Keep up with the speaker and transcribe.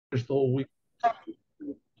the whole week.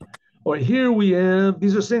 All right, here we have,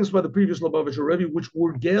 these are sayings by the previous Lubavitcher Rebbe, which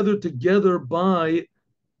were gathered together by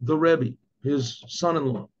the Rebbe, his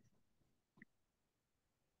son-in-law.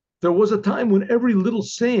 There was a time when every little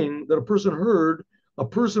saying that a person heard, a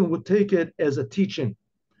person would take it as a teaching.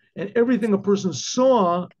 And everything a person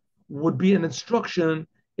saw would be an instruction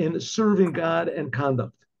in serving God and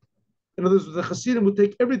conduct. In other words, the Hasidim would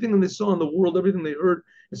take everything they saw in the world, everything they heard,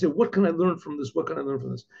 and say, what can I learn from this? What can I learn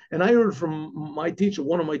from this? And I heard from my teacher,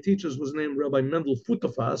 one of my teachers was named Rabbi Mendel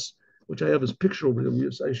Futafas, which I have his picture over there.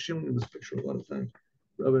 I've shown you this picture a lot of times.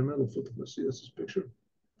 Rabbi Mendel Futafas, see, that's his picture.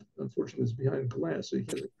 Unfortunately, it's behind glass. So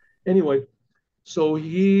anyway, so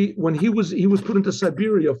when he was put into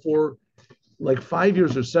Siberia for like 5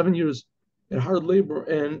 years or 7 years at hard labor,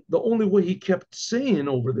 and the only way he kept saying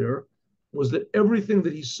over there was that everything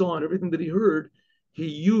that he saw and everything that he heard, he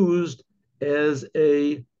used as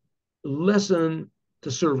a lesson to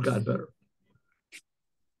serve God better.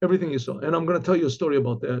 Everything he saw. And I'm going to tell you a story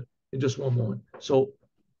about that in just one moment. So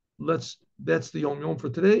that's the Yom Yom for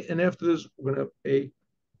today. And after this, we're going to have a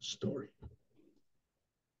story.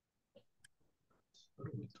 How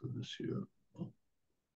do we do this here? Oh.